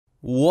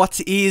What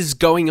is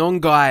going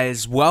on,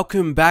 guys?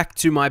 Welcome back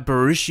to my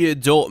Borussia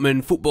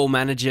Dortmund Football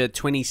Manager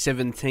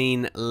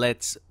 2017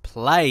 Let's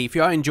Play. If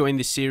you are enjoying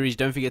this series,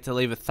 don't forget to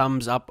leave a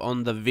thumbs up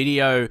on the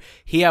video.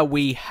 Here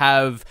we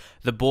have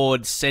the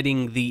board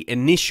setting the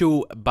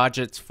initial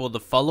budgets for the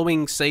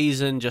following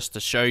season, just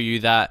to show you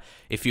that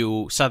if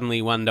you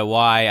suddenly wonder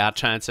why our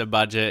transfer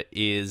budget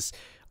is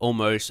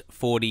almost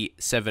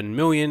 47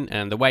 million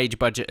and the wage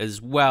budget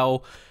as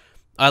well.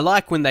 I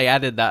like when they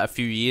added that a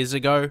few years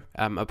ago,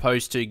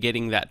 opposed to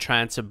getting that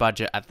transfer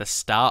budget at the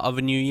start of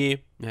a new year.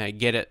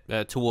 Get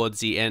it towards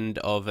the end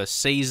of a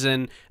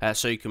season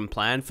so you can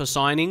plan for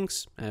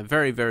signings.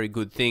 Very, very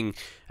good thing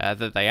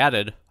that they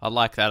added. I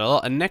like that a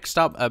lot. And next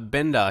up,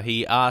 Bender.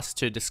 He asked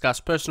to discuss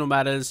personal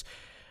matters.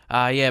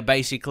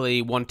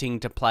 Basically wanting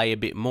to play a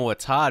bit more.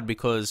 It's hard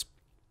because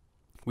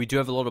we do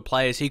have a lot of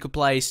players. He could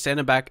play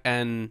centre back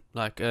and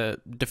like a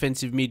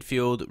defensive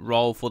midfield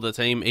role for the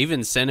team,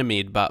 even centre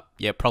mid, but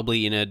yeah,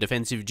 probably in a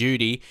defensive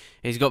duty.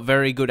 He's got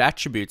very good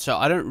attributes, so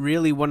I don't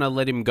really want to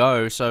let him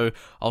go. So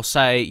I'll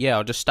say, yeah,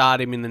 I'll just start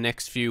him in the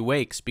next few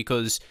weeks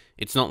because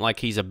it's not like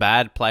he's a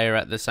bad player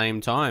at the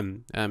same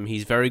time.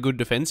 He's very good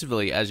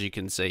defensively, as you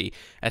can see.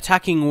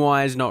 Attacking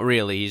wise, not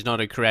really. He's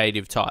not a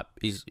creative type.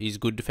 He's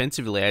good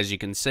defensively, as you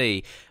can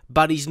see.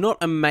 But he's not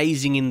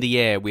amazing in the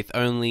air with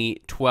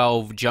only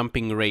 12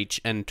 jumping reach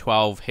and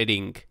 12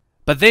 heading.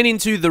 But then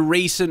into the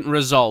recent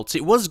results.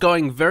 It was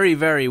going very,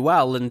 very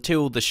well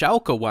until the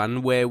Schalke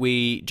one, where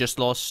we just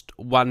lost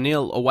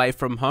 1-0 away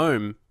from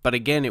home. But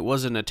again, it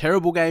wasn't a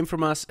terrible game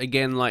from us.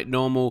 Again, like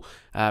normal,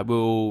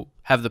 we'll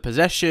have the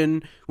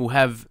possession, we'll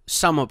have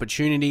some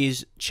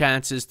opportunities,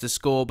 chances to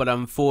score, but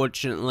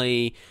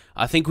unfortunately,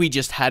 I think we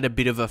just had a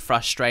bit of a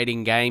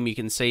frustrating game. You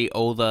can see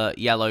all the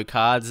yellow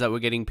cards that were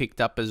getting picked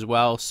up as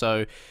well,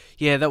 so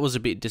yeah, that was a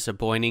bit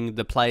disappointing.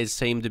 The players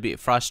seemed a bit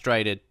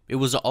frustrated. It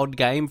was an odd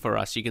game for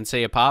us. You can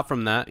see apart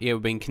from that, yeah,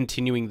 we've been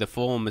continuing the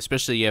form,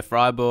 especially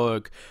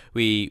Freiburg.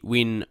 We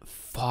win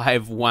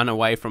 5-1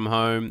 away from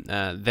home,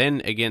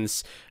 then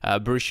against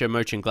Borussia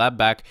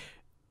Mönchengladbach,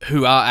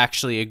 who are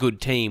actually a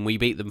good team. We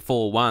beat them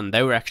 4-1.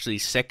 They were actually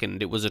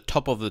second. It was a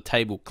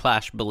top-of-the-table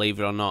clash, believe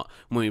it or not,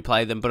 when we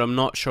played them. But I'm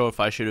not sure if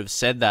I should have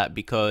said that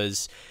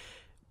because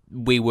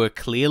we were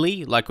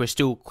clearly, like we're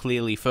still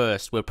clearly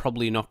first. We're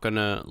probably not going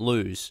to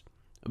lose.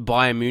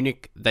 Bayern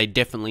Munich, they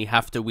definitely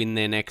have to win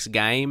their next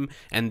game,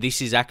 and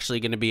this is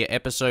actually going to be an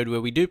episode where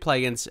we do play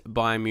against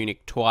Bayern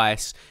Munich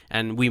twice,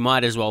 and we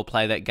might as well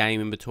play that game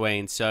in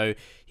between. So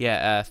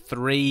yeah, a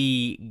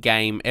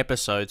 3-game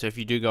episode, so if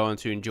you do go on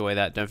to enjoy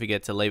that, don't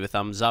forget to leave a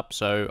thumbs up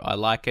so I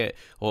like it,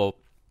 or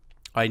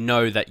I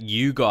know that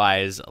you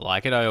guys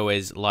like it. I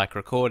always like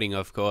recording,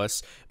 of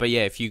course. But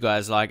yeah, if you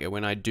guys like it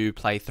when I do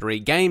play 3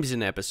 games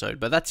in an episode.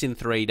 But that's in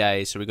 3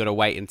 days, so we've got to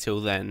wait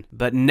until then.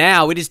 But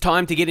now it is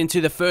time to get into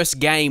the first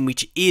game,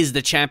 which is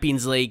the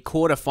Champions League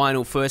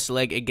quarter-final first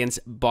leg against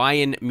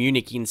Bayern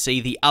Munich. You can see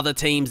the other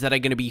teams that are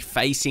going to be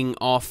facing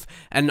off.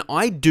 And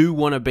I do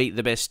want to beat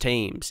the best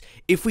teams.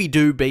 If we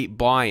do beat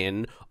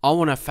Bayern, I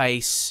want to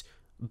face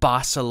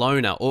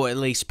Barcelona, or at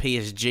least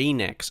PSG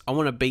next. I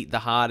want to beat the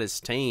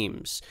hardest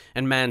teams.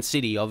 And Man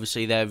City,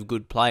 obviously, they have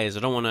good players. I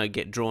don't want to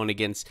get drawn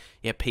against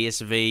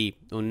PSV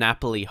or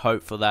Napoli,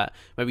 hope for that.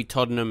 Maybe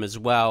Tottenham as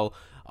well.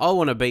 I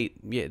want to beat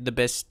the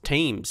best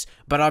teams.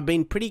 But I've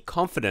been pretty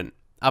confident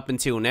up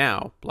until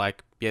now.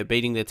 Like,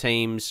 beating the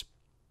teams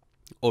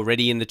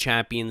already in the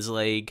Champions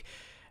League.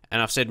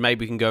 And I've said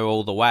maybe we can go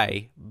all the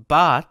way.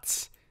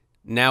 But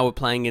now we're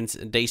playing against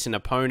a decent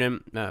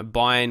opponent.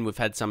 Bayern, we've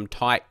had some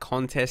tight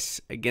contests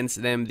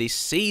against them this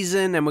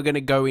season, and we're going to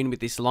go in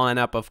with this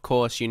lineup. Of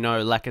course, you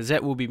know,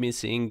 Lacazette will be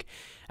missing,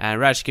 and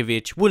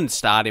Rajkovic wouldn't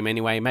start him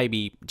anyway,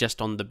 maybe just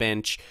on the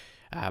bench.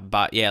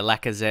 But yeah,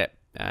 Lacazette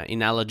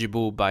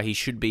ineligible, but he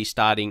should be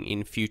starting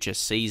in future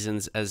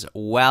seasons as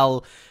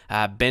well.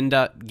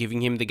 Bender,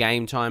 giving him the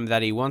game time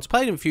that he wants.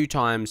 Played him a few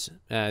times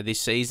this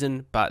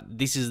season, but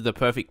this is the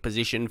perfect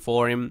position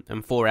for him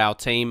and for our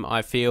team,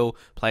 I feel.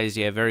 Plays,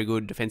 very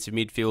good defensive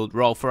midfield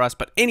role for us.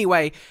 But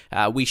anyway,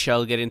 we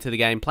shall get into the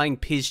game. Playing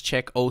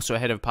Piszczek also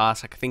ahead of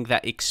Pass. I think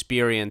that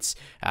experience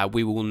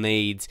we will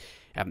need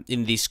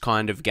in this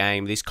kind of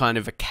game, this kind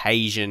of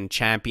occasion,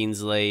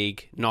 Champions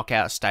League,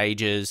 knockout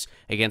stages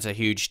against a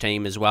huge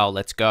team as well.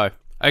 Let's go.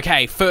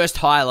 Okay, first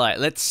highlight.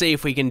 Let's see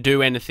if we can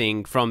do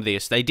anything from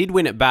this. They did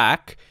win it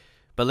back,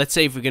 but let's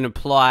see if we can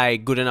apply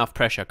good enough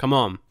pressure. Come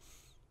on.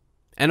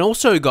 And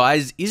also,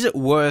 guys, is it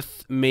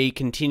worth me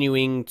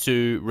continuing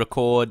to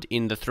record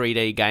in the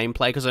 3D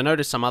gameplay? Because I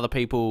noticed some other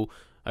people,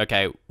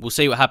 okay, we'll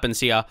see what happens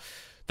here.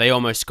 They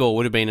almost score.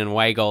 Would have been an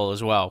away goal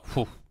as well.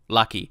 Whew,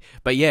 lucky.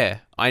 But yeah,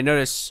 I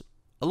noticed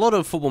a lot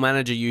of Football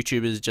Manager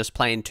YouTubers just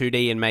play in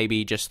 2D and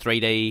maybe just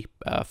 3D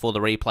for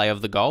the replay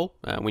of the goal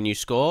when you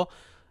score.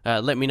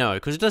 Let me know,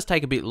 because it does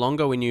take a bit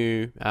longer when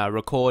you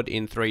record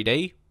in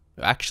 3D.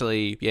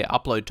 Actually,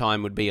 upload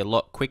time would be a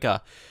lot quicker,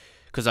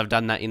 because I've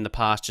done that in the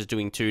past, just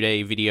doing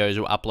 2D videos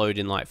will upload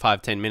in like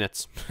 5-10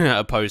 minutes,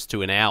 opposed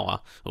to an hour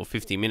or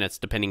 50 minutes,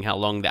 depending how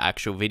long the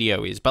actual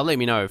video is. But let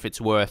me know if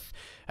it's worth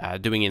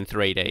doing in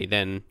 3D,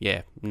 then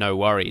yeah, no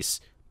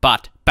worries.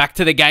 But back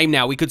to the game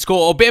now. We could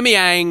score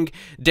Aubameyang,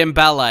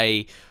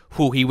 Dembele.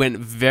 Whew, he went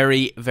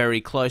very,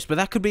 very close. But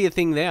that could be a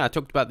thing there. I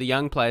talked about the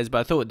young players, but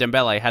I thought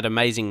Dembele had an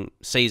amazing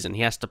season.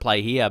 He has to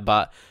play here,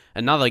 but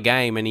another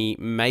game and he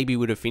maybe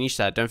would have finished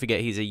that. Don't forget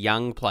he's a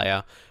young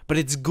player. But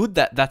it's good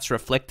that that's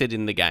reflected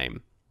in the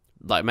game.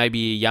 Like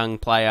maybe a young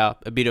player,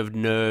 a bit of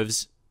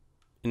nerves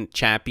in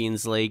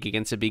Champions League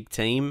against a big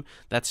team.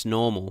 That's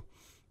normal.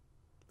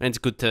 And it's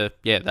good to,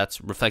 yeah, that's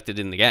reflected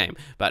in the game.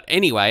 But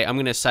anyway, I'm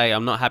going to say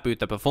I'm not happy with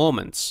the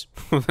performance.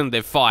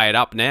 They're fired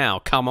up now.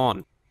 Come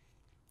on.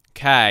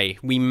 Okay,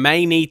 we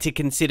may need to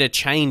consider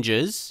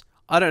changes.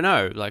 I don't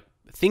know, like,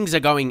 things are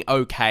going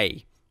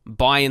okay.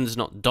 Bayern's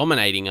not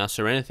dominating us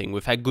or anything.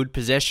 We've had good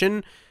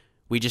possession.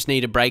 We just need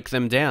to break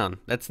them down.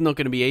 That's not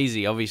going to be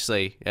easy,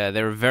 obviously.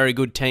 They're a very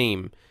good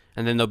team.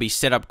 And then they'll be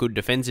set up good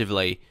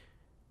defensively.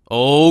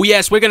 Oh,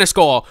 yes, we're going to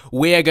score.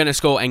 We're going to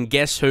score. And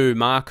guess who?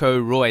 Marco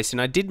Reus.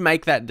 And I did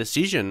make that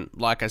decision,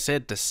 like I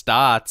said, to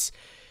start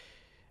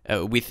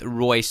with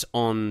Reus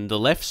on the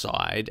left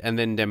side, and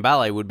then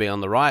Dembele would be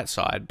on the right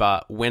side.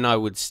 But when I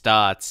would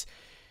start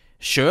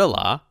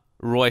Schürrle,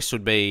 Reus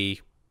would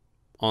be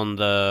on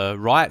the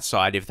right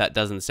side, if that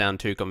doesn't sound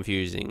too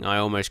confusing. I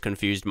almost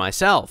confused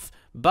myself.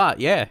 But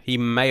yeah, he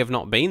may have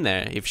not been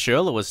there if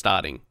Schürrle was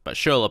starting. But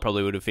Schürrle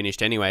probably would have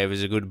finished anyway if it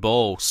was a good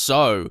ball.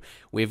 So,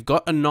 we've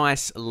got a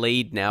nice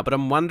lead now, but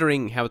I'm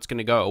wondering how it's going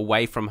to go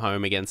away from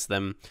home against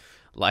them.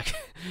 Like,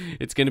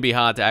 it's going to be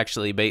hard to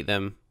actually beat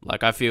them.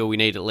 Like, I feel we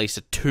need at least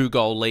a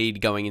 2-goal lead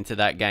going into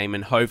that game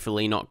and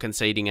hopefully not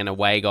conceding an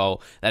away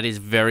goal. That is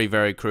very,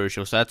 very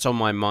crucial. So that's on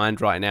my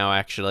mind right now,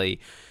 actually.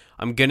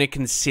 I'm going to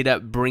consider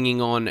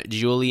bringing on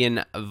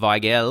Julian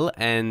Weigl,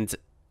 and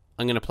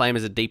I'm going to play him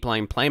as a deep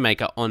lane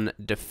playmaker on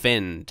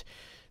defend.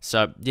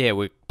 So, yeah,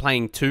 we're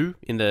playing 2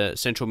 in the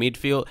central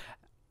midfield.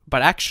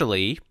 But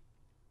actually,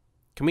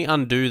 can we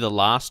undo the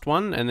last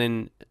one and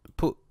then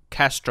put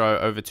Castro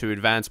over to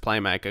advanced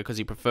playmaker because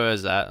he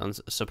prefers that on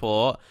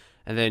support.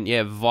 And then,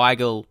 yeah,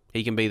 Weigl,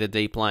 he can be the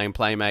deep lane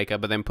playmaker,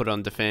 but then put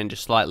on defend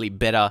just slightly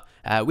better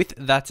with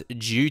that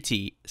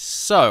duty.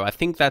 So, I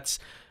think that's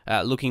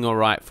looking all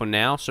right for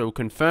now. So, we'll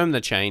confirm the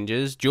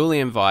changes.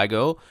 Julian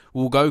Weigl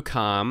will go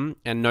calm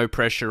and no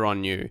pressure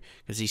on you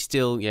because he's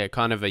still, yeah,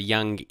 kind of a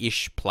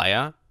young-ish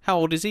player. How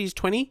old is he? He's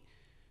 20?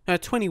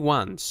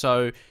 21.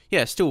 So,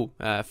 yeah, still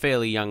a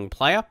fairly young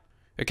player.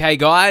 Okay,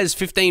 guys,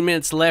 15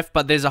 minutes left,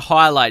 but there's a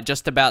highlight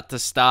just about to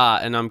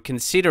start, and I'm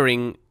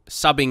considering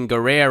subbing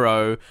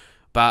Guerrero,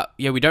 but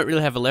yeah, we don't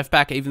really have a left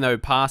back, even though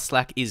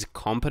Parslack is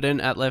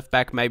competent at left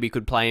back. Maybe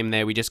could play him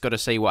there. We just got to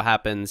see what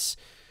happens.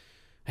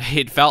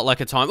 It felt like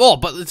a time. Oh,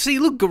 but see,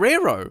 look,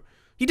 Guerrero.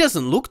 He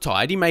doesn't look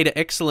tired. He made an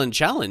excellent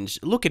challenge.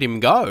 Look at him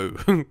go.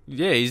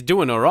 Yeah, he's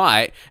doing all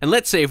right. And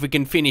let's see if we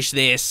can finish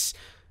this.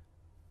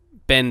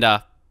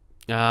 Bender.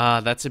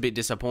 Ah, that's a bit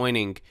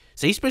disappointing.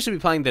 So he's supposed to be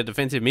playing the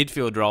defensive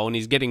midfield role and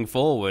he's getting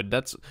forward.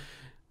 That's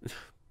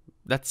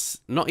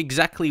not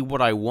exactly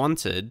what I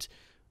wanted,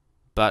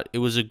 but it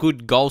was a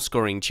good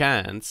goal-scoring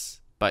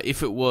chance. But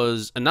if it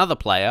was another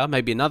player,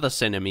 maybe another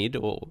centre mid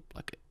or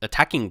like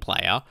attacking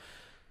player,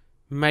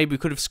 maybe we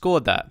could have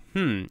scored that.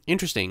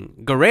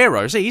 Interesting.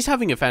 Guerrero, see, he's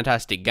having a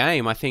fantastic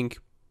game. I think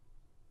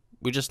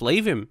we just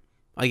leave him,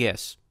 I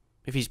guess.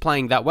 If he's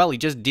playing that well, he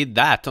just did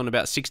that on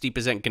about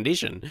 60%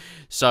 condition.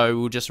 So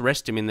we'll just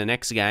rest him in the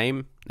next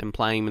game and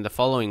play him in the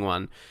following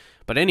one.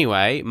 But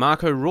anyway,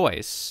 Marco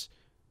Reus,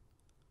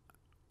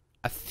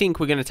 I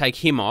think we're going to take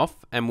him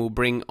off and we'll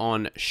bring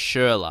on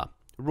Schürrle.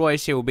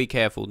 Reus here will be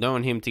careful. Don't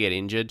want him to get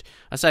injured.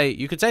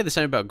 You could say the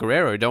same about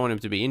Guerrero. Don't want him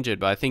to be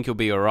injured, but I think he'll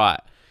be all right.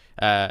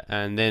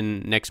 And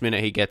then next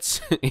minute he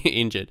gets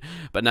injured.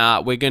 But nah,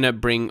 we're going to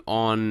bring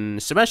on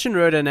Sebastian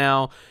Rode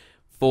now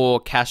for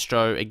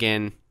Castro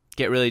again.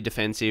 Get really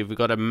defensive. We've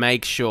got to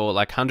make sure,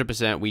 like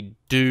 100%, we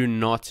do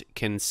not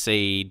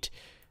concede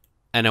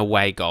an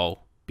away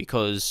goal.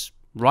 Because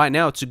right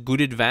now it's a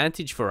good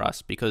advantage for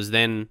us. Because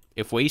then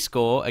if we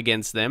score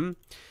against them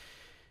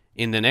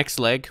in the next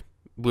leg,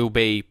 we'll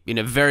be in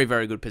a very,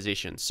 very good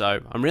position.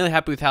 So I'm really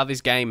happy with how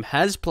this game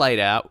has played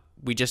out.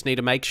 We just need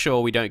to make sure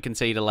we don't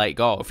concede a late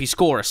goal. If we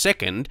score a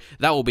second,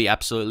 that will be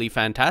absolutely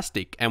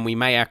fantastic. And we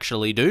may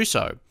actually do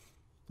so.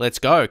 Let's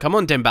go. Come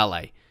on,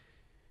 Dembele.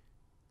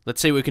 Let's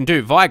see what we can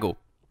do. Weigl.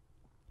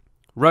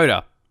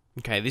 Rode.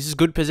 Okay, this is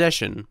good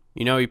possession.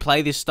 You know, we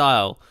play this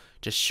style.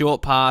 Just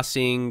short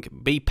passing,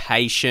 be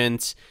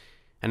patient,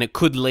 and it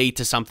could lead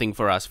to something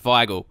for us.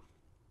 Weigl.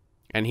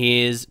 And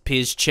here's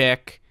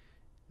Piszczek.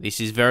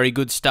 This is very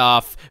good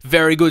stuff.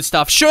 Very good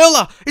stuff.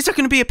 Schürrle! Is that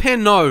going to be a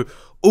pen? No.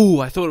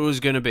 Ooh, I thought it was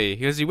going to be.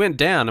 Because he went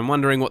down. I'm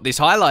wondering what this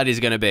highlight is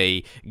going to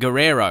be.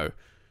 Guerrero.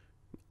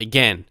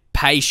 Again,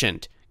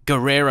 patient.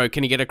 Guerrero,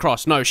 can he get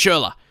across? No,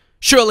 Schürrle.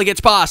 Schürrle gets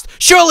past.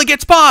 Schürrle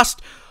gets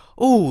past.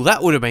 Ooh,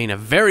 that would have been a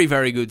very,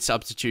 very good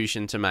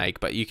substitution to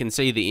make. But you can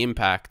see the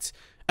impact.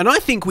 And I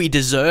think we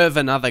deserve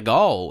another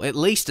goal. At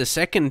least a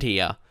second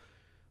here.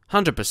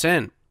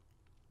 100%.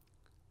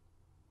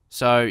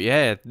 So,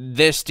 yeah,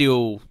 they're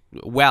still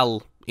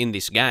well in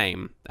this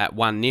game at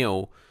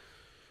 1-0.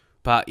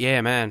 But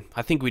yeah, man,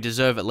 I think we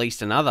deserve at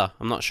least another.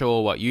 I'm not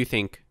sure what you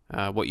think,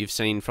 what you've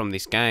seen from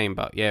this game,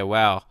 but yeah,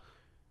 wow.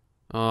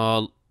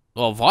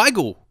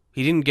 Weigl,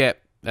 he didn't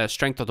get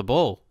strength of the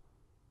ball.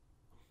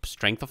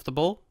 Strength of the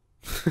ball?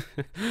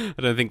 I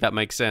don't think that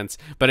makes sense.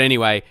 But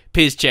anyway,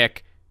 Piszczek,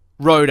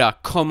 Roda,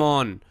 come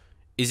on.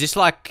 Is this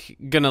like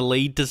gonna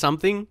lead to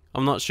something?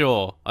 I'm not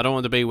sure. I don't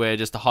want to be where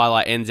just the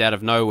highlight ends out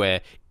of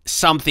nowhere.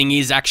 Something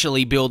is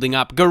actually building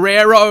up.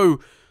 Guerrero!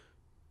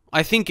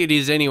 I think it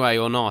is anyway,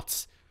 or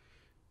not.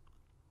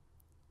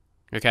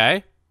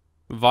 Okay.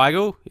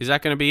 Weigl, is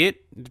that going to be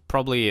it? It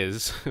probably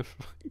is.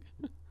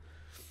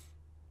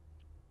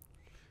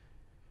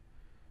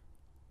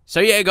 So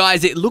yeah,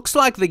 guys, it looks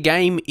like the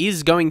game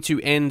is going to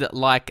end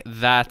like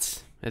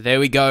that. There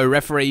we go.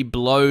 Referee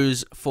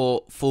blows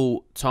for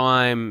full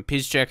time.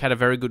 Piszczek had a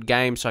very good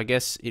game, so I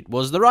guess it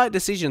was the right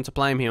decision to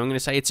play him here. I'm going to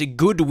say it's a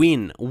good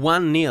win,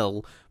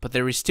 1-0, but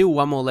there is still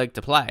one more leg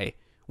to play.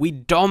 We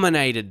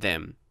dominated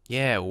them.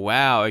 Yeah,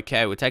 wow.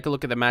 Okay, we'll take a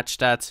look at the match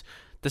stats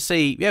to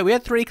see. Yeah, we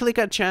had 3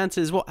 clear-cut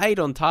chances, 8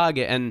 on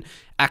target, and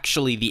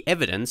actually the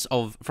evidence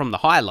from the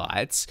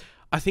highlights.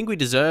 I think we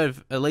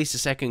deserve at least a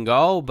second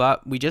goal,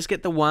 but we just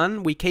get the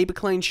 1. We keep a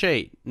clean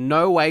sheet.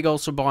 No away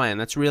goals for Bayern.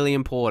 That's really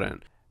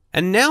important.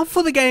 And now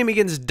for the game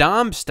against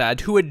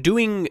Darmstadt, who are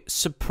doing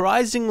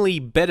surprisingly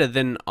better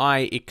than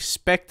I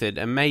expected,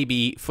 and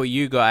maybe for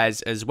you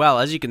guys as well.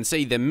 As you can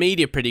see, the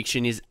media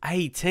prediction is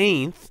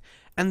 18th,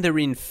 and they're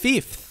in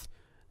 5th.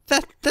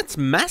 That's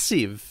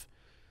massive.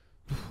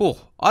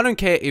 Oh, I don't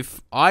care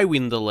if I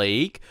win the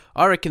league.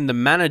 I reckon the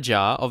manager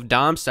of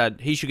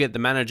Darmstadt, he should get the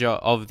Manager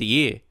of the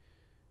Year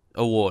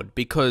award,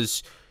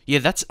 because, yeah,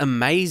 that's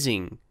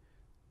amazing.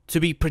 To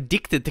be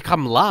predicted to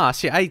come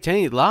last, yeah,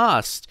 18th,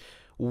 last.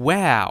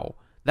 Wow,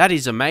 that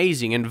is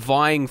amazing, and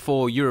vying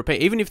for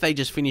European, even if they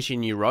just finish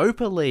in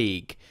Europa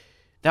League,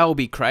 that will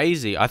be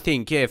crazy. I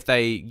think, yeah, if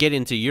they get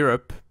into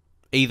Europe,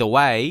 either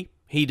way,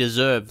 he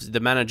deserves the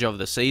Manager of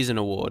the Season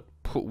award,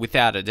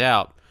 without a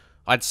doubt.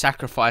 I'd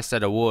sacrifice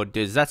that award,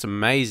 dude. That's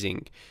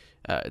amazing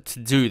to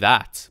do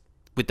that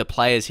with the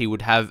players he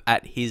would have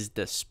at his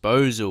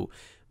disposal.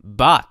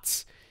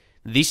 But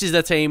this is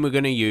the team we're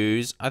going to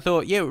use. I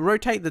thought, yeah,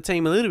 rotate the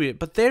team a little bit,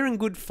 but they're in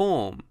good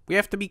form. We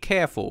have to be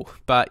careful.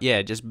 But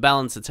yeah, just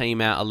balance the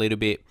team out a little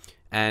bit,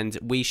 and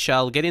we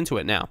shall get into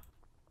it now.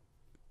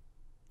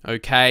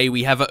 Okay,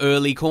 we have an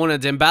early corner.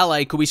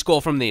 Dembele, could we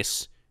score from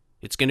this?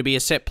 It's going to be a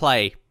set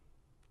play.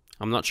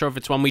 I'm not sure if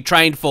it's one we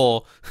trained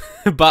for,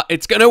 but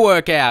it's going to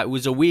work out. It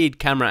was a weird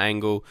camera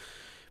angle.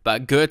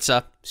 But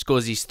Goetze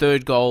scores his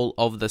 3rd goal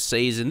of the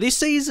season. This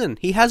season,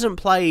 he hasn't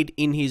played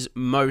in his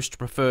most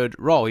preferred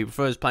role. He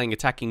prefers playing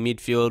attacking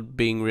midfield,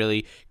 being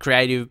really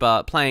creative,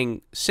 but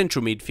playing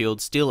central midfield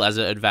still as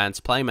an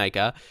advanced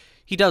playmaker.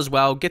 He does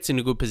well, gets in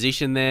a good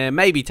position there,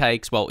 maybe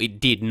takes, well, it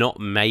did not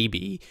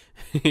maybe.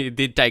 It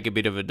did take a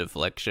bit of a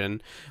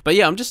deflection. But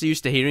yeah, I'm just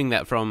used to hearing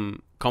that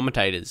from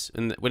commentators.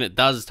 And when it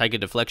does take a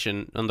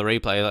deflection on the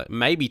replay, like,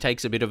 maybe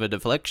takes a bit of a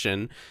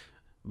deflection,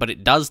 but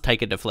it does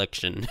take a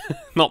deflection,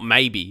 not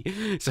maybe.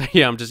 So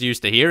yeah, I'm just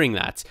used to hearing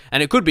that.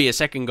 And it could be a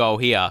second goal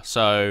here.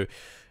 So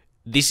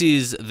this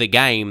is the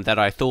game that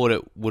I thought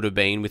it would have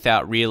been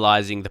without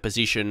realizing the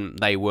position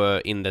they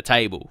were in the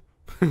table.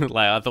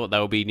 Like, I thought they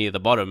would be near the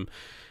bottom.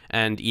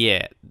 And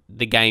yeah,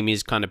 the game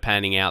is kind of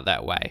panning out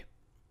that way.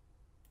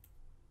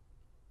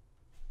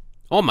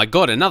 Oh my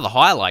god, another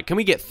highlight. Can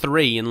we get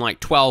 3 in like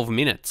 12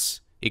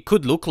 minutes? It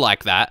could look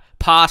like that.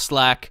 Pass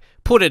lack,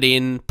 put it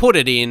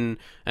in,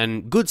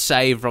 and good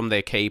save from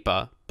their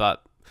keeper.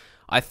 But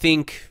I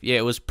think, yeah,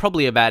 it was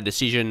probably a bad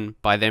decision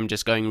by them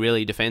just going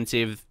really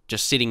defensive,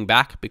 just sitting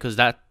back, because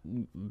that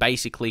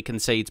basically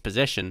concedes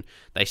possession.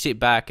 They sit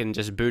back and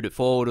just boot it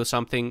forward or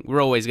something.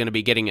 We're always going to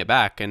be getting it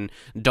back and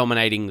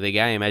dominating the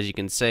game, as you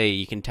can see.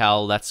 You can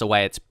tell that's the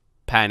way it's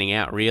panning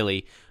out,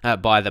 really,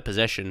 by the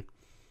possession.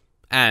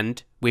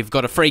 And we've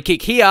got a free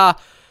kick here.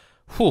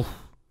 Whew,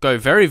 go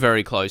very,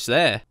 very close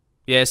there.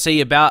 Yeah,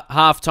 see, about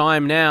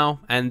half-time now,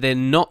 and they're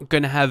not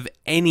going to have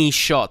any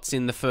shots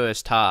in the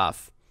first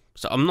half.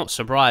 So I'm not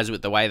surprised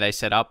with the way they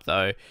set up,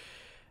 though.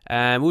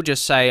 And we'll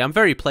just say I'm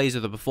very pleased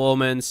with the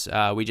performance.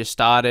 We just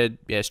started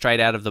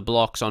straight out of the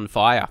blocks on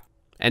fire.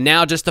 And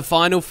now just the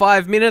final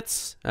 5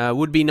 minutes.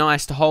 Would be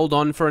nice to hold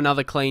on for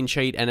another clean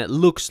sheet, and it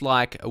looks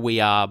like we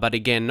are. But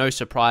again, no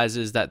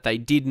surprises that they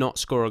did not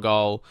score a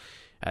goal.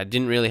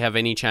 Didn't really have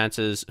any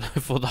chances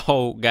for the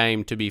whole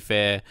game, to be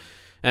fair.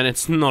 And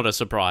it's not a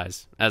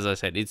surprise. As I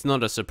said, it's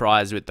not a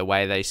surprise with the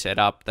way they set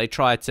up. They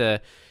tried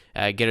to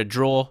get a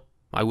draw,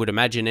 I would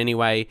imagine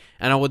anyway.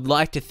 And I would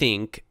like to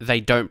think they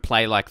don't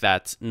play like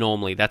that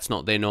normally. That's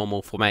not their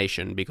normal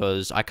formation,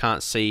 because I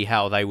can't see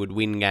how they would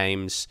win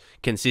games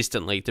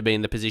consistently to be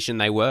in the position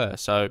they were.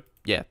 So,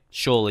 yeah,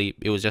 surely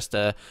it was just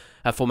a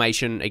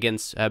formation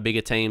against bigger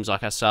teams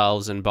like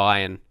ourselves and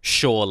Bayern.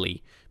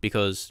 Surely,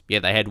 because, yeah,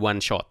 they had one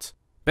shot.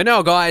 But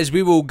now, guys,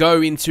 we will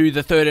go into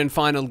the 3rd and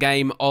final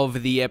game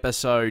of the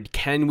episode.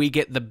 Can we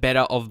get the better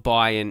of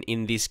Bayern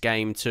in this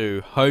game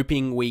too?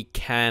 Hoping we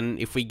can.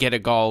 If we get a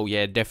goal,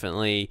 yeah,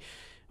 definitely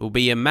will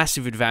be a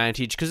massive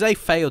advantage because they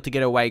failed to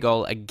get away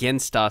goal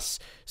against us.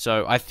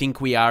 So I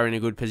think we are in a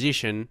good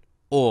position,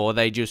 or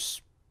they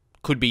just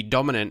could be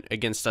dominant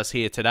against us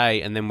here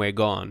today and then we're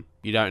gone.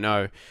 You don't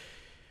know.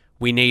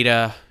 We need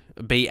to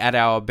be at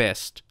our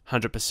best,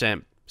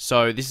 100%.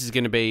 So this is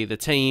going to be the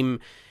team.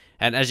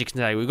 And as you can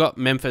say, we've got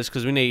Memphis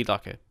because we need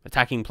like an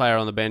attacking player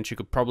on the bench who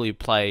could probably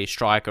play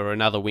striker or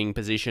another wing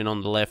position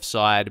on the left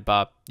side.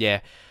 But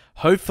yeah,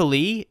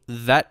 hopefully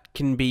that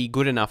can be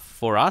good enough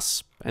for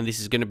us. And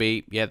this is going to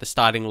be, yeah, the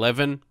starting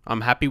 11.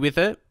 I'm happy with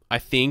it. I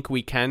think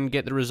we can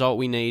get the result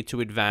we need to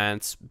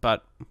advance.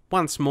 But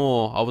once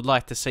more, I would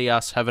like to see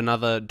us have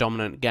another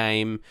dominant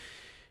game.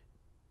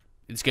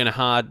 It's going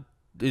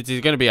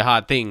to be a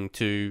hard thing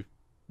to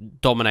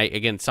dominate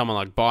against someone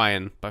like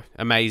Bayern,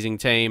 amazing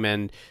team,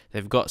 and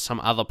they've got some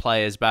other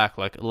players back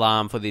like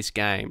Lahm for this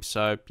game.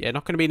 So yeah,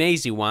 not going to be an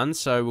easy one.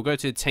 So we'll go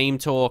to team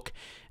talk,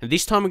 and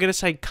this time we're going to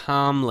say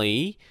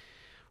calmly.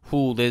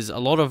 There's a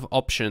lot of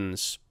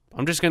options.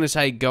 I'm just going to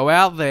say go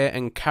out there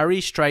and carry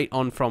straight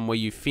on from where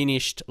you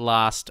finished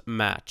last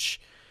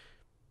match.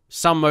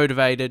 Some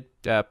motivated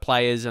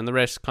players, and the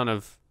rest kind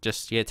of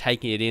just, yeah,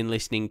 taking it in,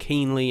 listening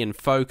keenly and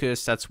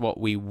focused. That's what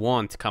we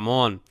want. Come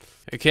on.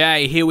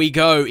 Okay, here we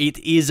go. It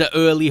is an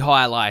early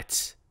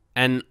highlight.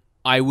 And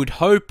I would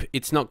hope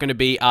it's not going to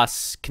be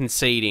us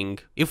conceding.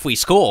 If we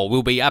score,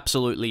 we'll be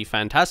absolutely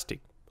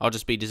fantastic. I'll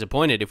just be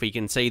disappointed if we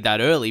concede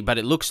that early. But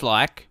it looks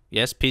like,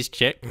 yes, piss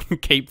check.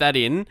 Keep that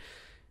in.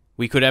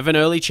 We could have an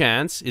early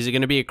chance. Is it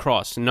going to be a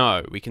cross?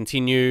 No. We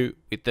continue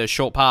with the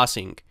short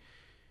passing.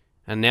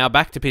 And now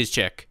back to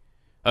Piszczek.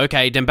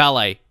 Okay,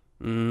 Dembele.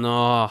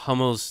 No,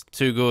 Hummel's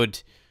too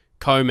good.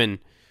 Koeman.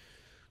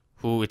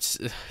 Ooh, it's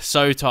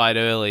so tight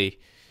early.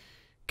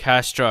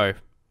 Castro.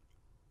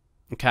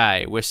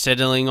 Okay, we're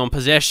settling on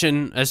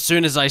possession. As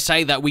soon as I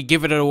say that, we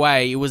give it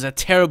away. It was a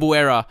terrible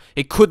error.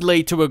 It could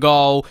lead to a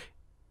goal.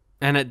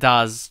 And it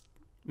does.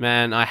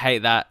 Man, I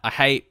hate that. I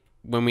hate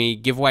when we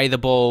give away the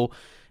ball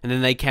and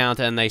then they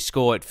counter and they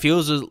score. It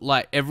feels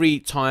like every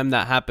time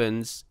that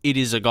happens, it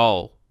is a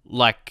goal.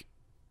 Like,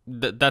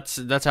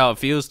 that's how it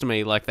feels to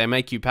me. Like, they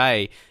make you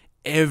pay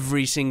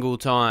every single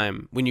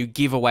time when you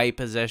give away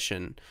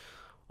possession.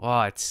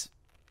 Oh, it's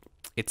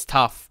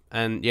tough.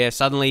 And yeah,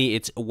 suddenly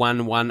it's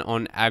 1-1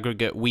 on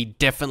aggregate. We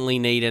definitely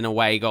need an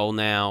away goal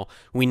now.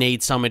 We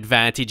need some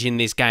advantage in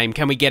this game.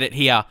 Can we get it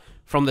here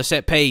from the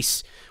set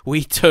piece?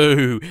 We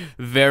do.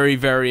 Very,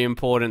 very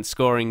important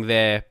scoring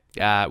there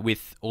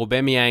with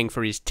Aubameyang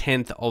for his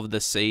 10th of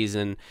the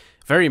season.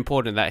 Very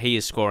important that he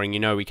is scoring. You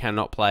know, we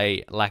cannot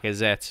play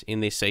Lacazette in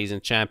this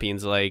season's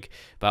Champions League.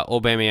 But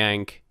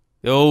Aubameyang,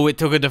 oh, it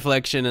took a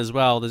deflection as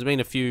well. There's been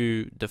a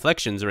few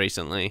deflections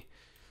recently.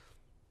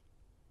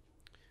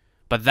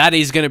 But that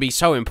is going to be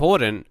so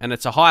important, and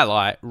it's a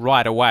highlight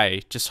right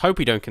away. Just hope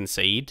we don't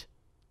concede.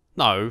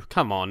 No,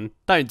 come on.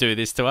 Don't do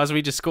this to us.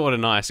 We just scored a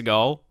nice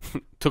goal.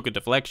 Took a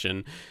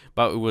deflection,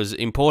 but it was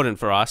important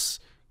for us.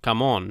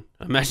 Come on.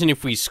 Imagine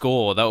if we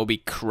score. That would be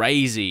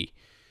crazy.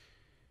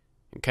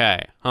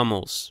 Okay,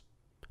 Hummels.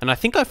 And I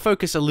think I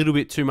focus a little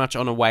bit too much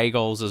on away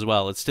goals as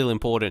well. It's still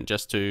important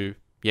just to,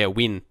 yeah,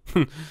 win.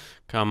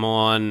 Come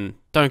on.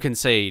 Don't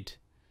concede.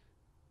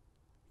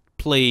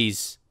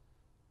 Please.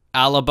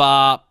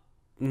 Alaba.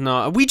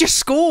 No, we just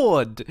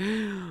scored.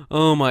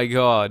 Oh my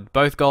god.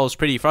 Both goals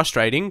pretty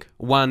frustrating.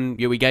 One,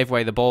 yeah, we gave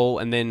away the ball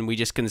and then we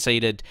just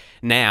conceded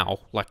now,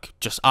 like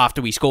just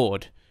after we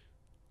scored.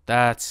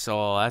 That's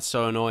so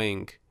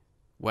annoying.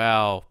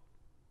 Wow.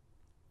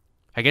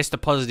 I guess the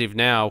positive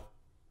now,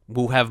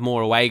 we'll have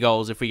more away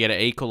goals if we get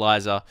an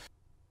equalizer.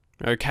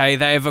 Okay,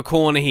 they have a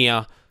corner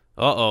here.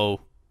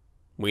 Uh-oh.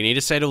 We need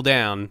to settle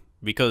down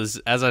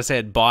because, as I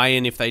said,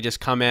 Bayern, if they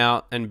just come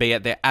out and be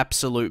at their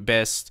absolute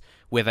best,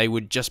 where they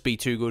would just be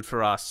too good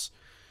for us.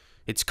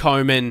 It's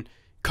Koeman.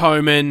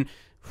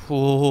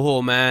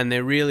 Oh, man,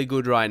 they're really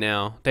good right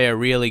now. They are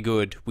really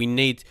good. We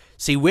need...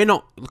 See, we're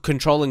not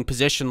controlling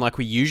possession like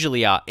we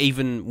usually are,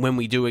 even when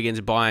we do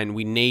against Bayern.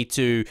 We need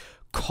to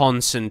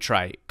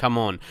concentrate. Come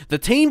on. The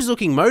team's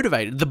looking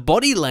motivated. The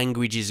body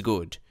language is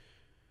good.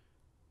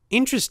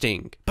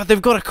 Interesting. But they've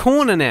got a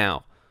corner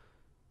now.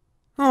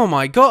 Oh,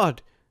 my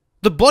God.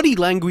 The body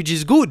language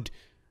is good,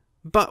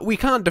 but we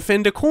can't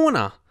defend a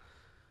corner.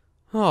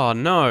 Oh,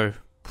 no.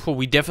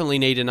 We definitely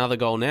need another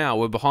goal now.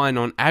 We're behind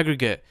on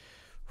aggregate.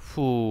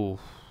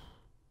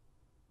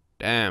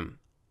 Damn.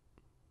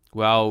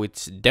 Well,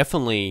 it's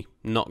definitely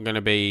not going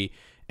to be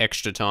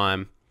extra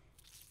time.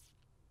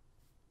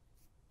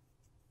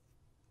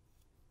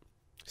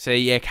 So,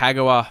 yeah,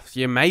 Kagawa.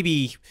 Yeah,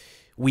 maybe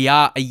we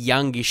are a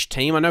youngish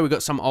team. I know we've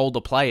got some older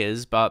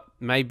players, but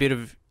maybe a bit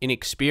of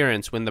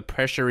inexperience when the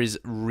pressure is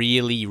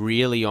really,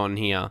 really on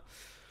here.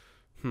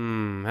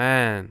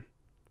 Man.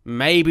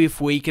 Maybe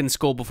if we can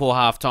score before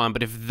halftime,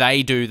 but if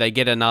they do, they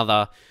get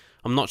another.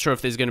 I'm not sure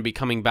if there's going to be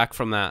coming back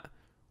from that.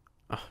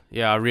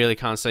 Yeah, I really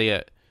can't see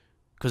it.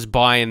 Because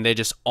Bayern, they're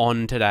just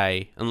on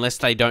today. Unless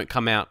they don't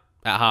come out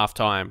at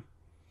halftime.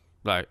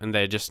 Like, and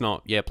they're just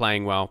not, yeah,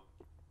 playing well.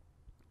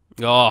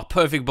 Oh,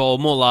 perfect ball.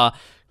 Muller.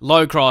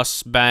 Low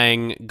cross,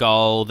 bang,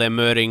 goal. They're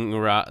murdering.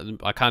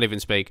 I can't even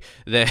speak.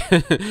 They're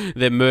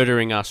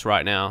murdering us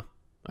right now.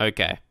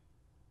 Okay.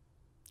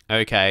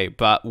 Okay,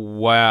 but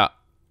wow.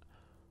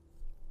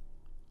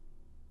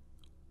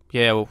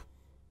 Yeah, well,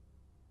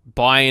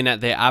 Bayern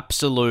at their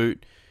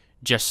absolute,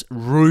 just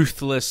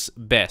ruthless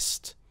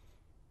best.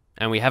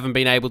 And we haven't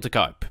been able to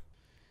cope.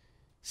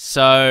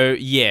 So,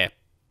 yeah.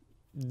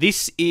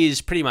 This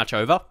is pretty much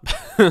over.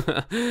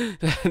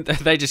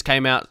 They just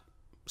came out,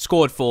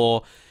 scored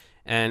 4.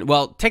 And,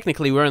 well,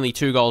 technically we're only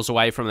 2 goals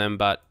away from them,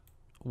 but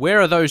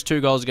where are those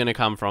 2 goals going to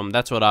come from?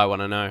 That's what I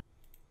want to know.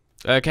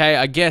 Okay,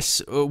 I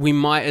guess we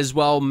might as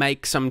well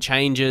make some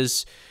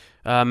changes.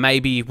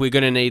 Maybe we're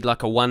going to need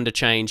like a wonder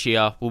change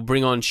here. We'll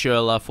bring on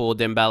Schürrle for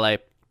Dembele.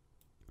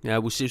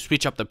 We'll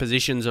switch up the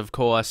positions, of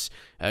course.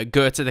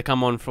 Goethe to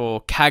come on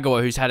for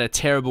Kagawa, who's had a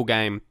terrible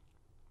game.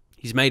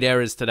 He's made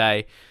errors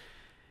today.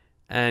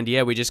 And,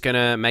 yeah, we're just going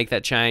to make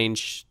that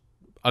change.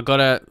 I got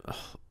to...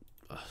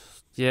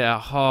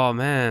 Yeah, oh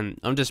man,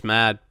 I'm just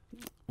mad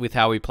with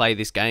how we play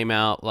this game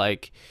out.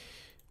 Like,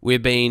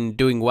 we've been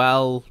doing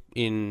well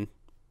in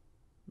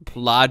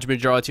large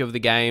majority of the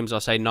games.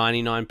 I'll say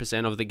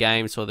 99% of the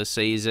games for the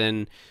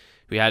season.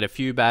 We had a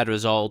few bad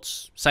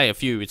results. Say a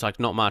few, it's like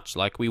not much.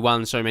 Like, we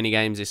won so many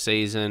games this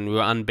season. We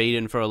were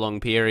unbeaten for a long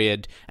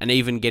period and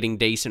even getting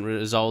decent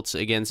results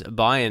against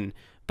Bayern.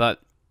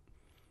 But,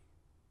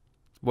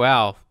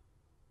 wow,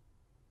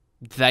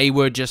 they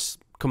were just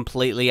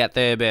completely at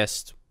their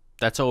best.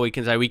 That's all we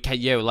can say.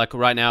 Yeah, like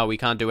right now, we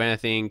can't do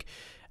anything.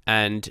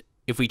 And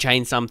if we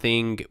change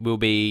something, we'll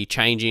be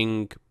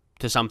changing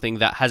to something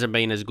that hasn't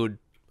been as good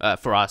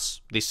for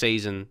us this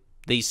season.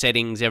 These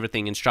settings,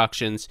 everything,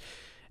 instructions,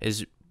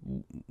 is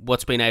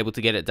what's been able to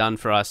get it done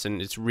for us.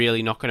 And it's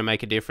really not going to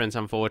make a difference,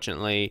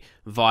 unfortunately.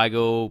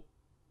 Weigl.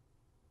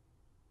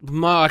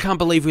 I can't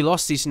believe we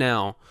lost this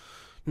now.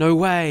 No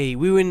way.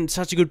 We were in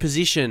such a good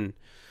position.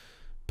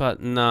 But,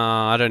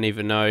 nah, I don't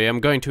even know. I'm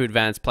going to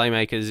advanced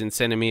playmakers in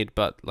centre mid,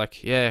 but,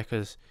 like, yeah,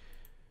 because...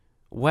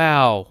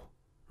 Wow.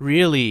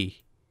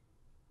 Really?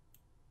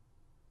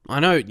 I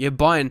know, yeah,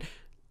 Bayern...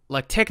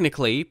 Like,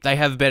 technically, they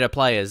have better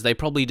players. They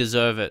probably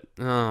deserve it.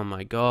 Oh,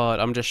 my God.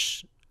 I'm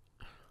just...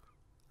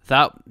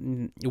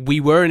 We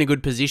were in a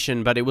good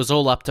position, but it was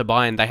all up to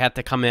Bayern. They had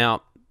to come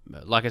out,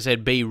 like I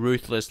said, be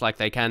ruthless like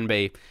they can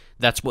be.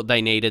 That's what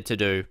they needed to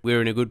do. We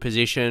were in a good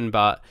position,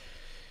 but...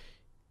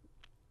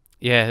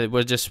 Yeah, it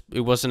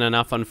wasn't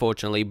enough,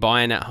 unfortunately.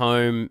 Bayern at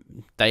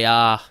home, they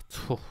are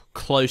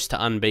close to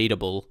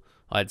unbeatable,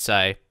 I'd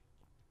say.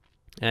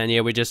 And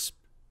yeah, it's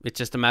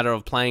just a matter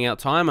of playing out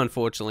time,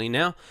 unfortunately,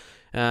 now.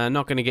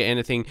 Not going to get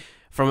anything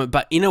from it.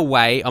 But in a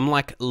way, I'm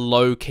like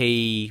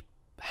low-key,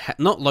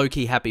 not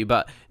low-key happy,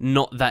 but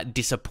not that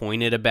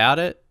disappointed about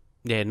it.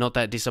 Yeah, not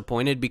that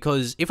disappointed,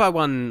 because if I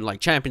won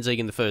like Champions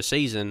League in the first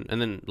season, and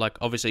then like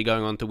obviously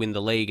going on to win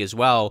the league as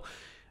well,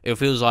 it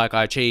feels like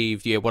I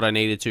achieved what I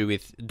needed to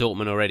with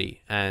Dortmund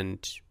already,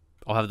 and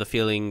I'll have the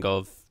feeling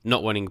of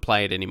not wanting to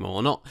play it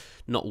anymore, not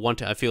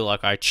wanting. I feel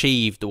like I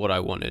achieved what I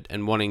wanted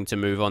and wanting to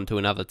move on to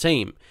another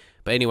team.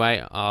 But anyway,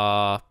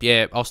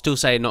 yeah, I'll still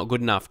say not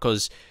good enough,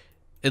 because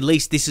at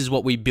least this is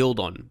what we build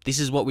on. This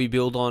is what we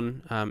build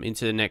on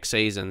into the next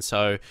season.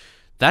 So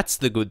that's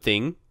the good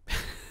thing.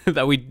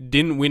 That we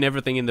didn't win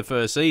everything in the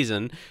first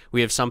season.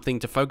 We have something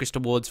to focus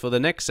towards for the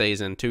next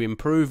season to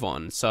improve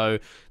on. So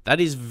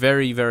that is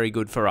very, very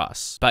good for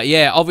us. But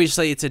yeah,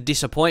 obviously it's a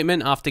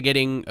disappointment after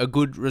getting a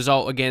good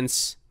result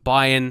against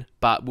Bayern,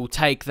 but we'll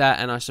take that,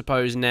 and I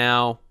suppose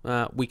now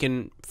we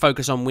can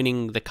focus on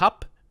winning the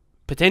cup,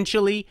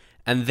 potentially,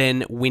 and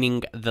then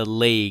winning the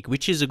league,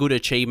 which is a good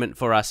achievement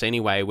for us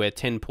anyway. We're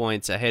 10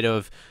 points ahead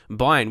of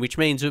Bayern, which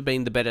means we've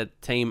been the better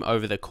team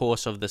over the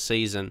course of the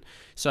season.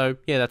 So,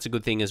 yeah, that's a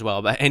good thing as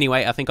well. But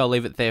anyway, I think I'll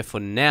leave it there for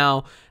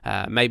now.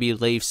 Maybe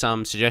leave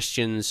some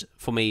suggestions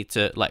for me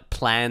to, like,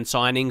 plan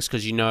signings,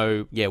 because,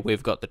 yeah,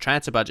 we've got the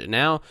transfer budget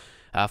now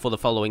for the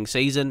following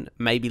season.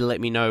 Maybe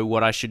let me know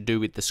what I should do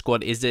with the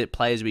squad. Is there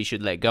players we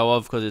should let go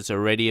of, because it's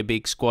already a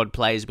big squad?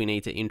 Players we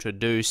need to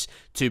introduce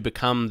to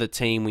become the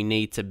team we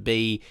need to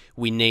be.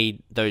 We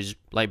need those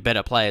like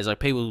better players. Like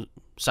people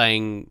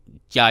saying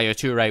Yaya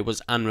Toure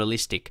was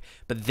unrealistic,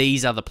 but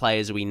these are the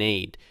players we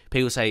need.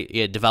 People say,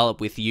 yeah, develop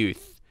with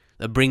youth.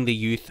 Bring the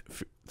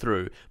youth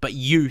through. But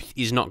youth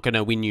is not going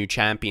to win you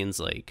Champions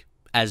League,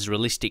 as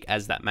realistic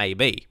as that may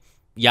be.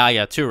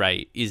 Yaya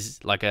Toure is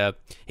like a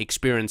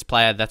experienced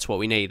player. That's what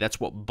we need. That's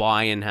what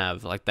Bayern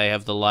have. Like they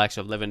have the likes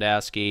of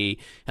Lewandowski,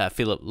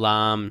 Philipp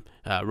Lahm,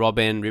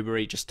 Robben,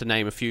 Ribéry, just to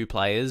name a few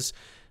players.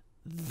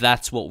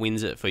 That's what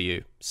wins it for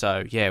you.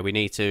 So yeah, we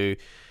need to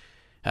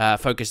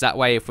focus that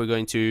way if we're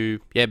going to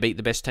beat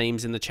the best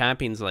teams in the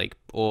Champions League.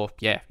 Or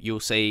yeah,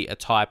 you'll see a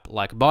type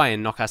like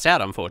Bayern knock us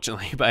out,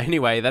 unfortunately. But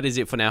anyway, that is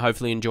it for now.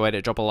 Hopefully you enjoyed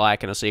it. Drop a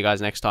like, and I'll see you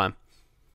guys next time.